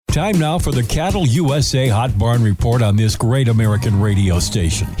Time now for the Cattle USA Hot Barn Report on this great American radio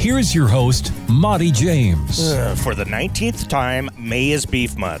station. Here's your host, Monty James. For the 19th time, May is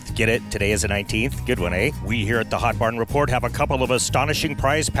Beef Month. Get it? Today is the 19th. Good one, eh? We here at the Hot Barn Report have a couple of astonishing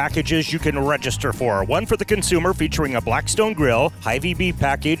prize packages you can register for. One for the consumer featuring a Blackstone Grill, Hy-Vee beef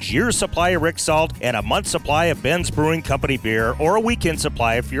package, year's supply of Rick Salt, and a month's supply of Ben's Brewing Company beer, or a weekend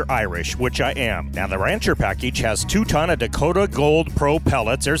supply if you're Irish, which I am. Now, the Rancher package has 2 ton of Dakota Gold Pro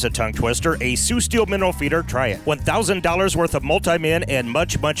pellets. There's a tongue twister, a Sioux Steel mineral feeder, try it, $1,000 worth of multi-min, and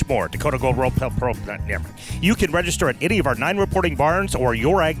much, much more. Dakota Gold Pro, never. You can register at any of our 9 reporting barns or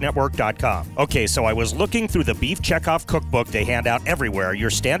youragnetwork.com. Okay, so I was looking through the beef checkoff cookbook they hand out everywhere.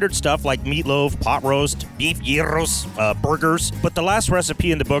 Your standard stuff like meatloaf, pot roast, beef gyros, burgers, but the last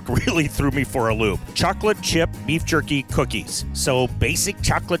recipe in the book really threw me for a loop. Chocolate chip beef jerky cookies. So basic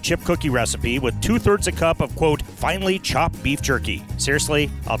chocolate chip cookie recipe with 2/3 a cup of, quote, finely chopped beef jerky. Seriously,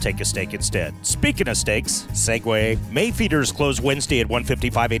 I'll take a steak instead. Speaking of steaks, segue, Mayfeeders closed Wednesday at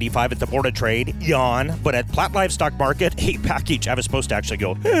 $155.85 at the Board of Trade. Yawn. But at Platt Livestock Market, a package, I was supposed to actually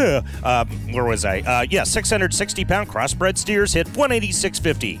go, where was I? 660-pound crossbred steers hit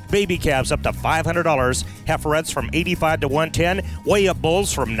 $186.50. Baby calves up to $500. Heiferettes from $85 to $110. Weigh-up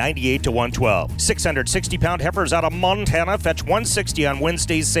bulls from $98 to $112. 660-pound heifers out of Montana fetch $160 on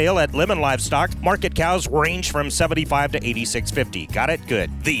Wednesday's sale at Lemon Livestock. Market cows range from $75 to $86.50. Got it? Good.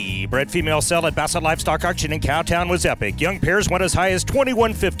 The bred female sale at Bassett Livestock Auction in Cowtown was epic. Young pairs went as high as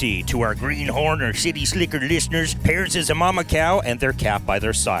 $21.50. To our Greenhorn or City Slicker listeners, pairs is a mama cow and their calf by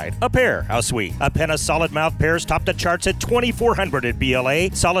their side. A pair. How sweet. A pen of solid mouth pairs topped the charts at $2,400 at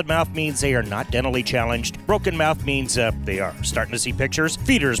BLA. Solid mouth means they are not dentally challenged. Broken mouth means they are. Starting to see pictures.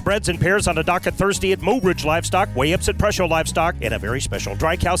 Feeders, breds, and pairs on the docket Thursday at Mobridge Livestock, Weigh-ups at Presho Livestock, and a very special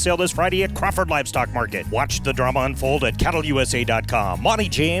dry cow sale this Friday at Crawford Livestock Market. Watch the drama unfold at CattleUSA.com. Monty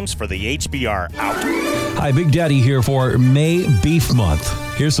James for the HBR out. Hi, Big Daddy here for May Beef Month.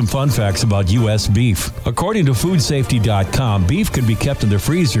 Here's some fun facts about U.S. beef. According to FoodSafety.com, beef can be kept in the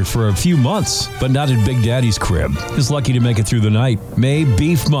freezer for a few months, but not at Big Daddy's crib. He's lucky to make it through the night. May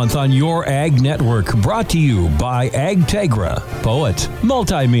Beef Month on your Ag Network, brought to you by AgTegra, Poet,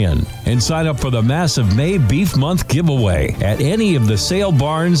 Multimin, and sign up for the massive May Beef Month giveaway at any of the sale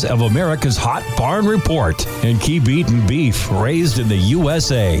barns of America's Hot Barn Report, and keep eating beef raised in the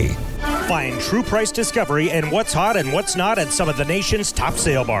USA. Find true price discovery and what's hot and what's not at some of the nation's top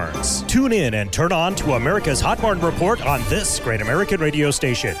sale barns. Tune in and turn on to America's Hot Barn Report on this great American radio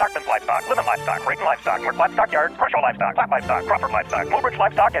station. Stockman's Livestock, Lemon Livestock, Reagan Livestock, North Livestock Yard, Presho Livestock, Platt Livestock, Crawford Livestock, Mobridge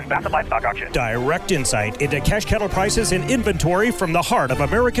Livestock, and Bassett Livestock Auction. Direct insight into cash cattle prices and inventory from the heart of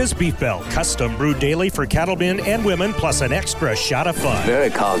America's beef belt. Custom brewed daily for cattlemen and women, plus an extra shot of fun. Very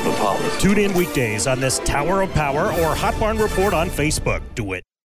cosmopolitan. Tune in weekdays on this Tower of Power or Hot Barn Report on Facebook. Do it.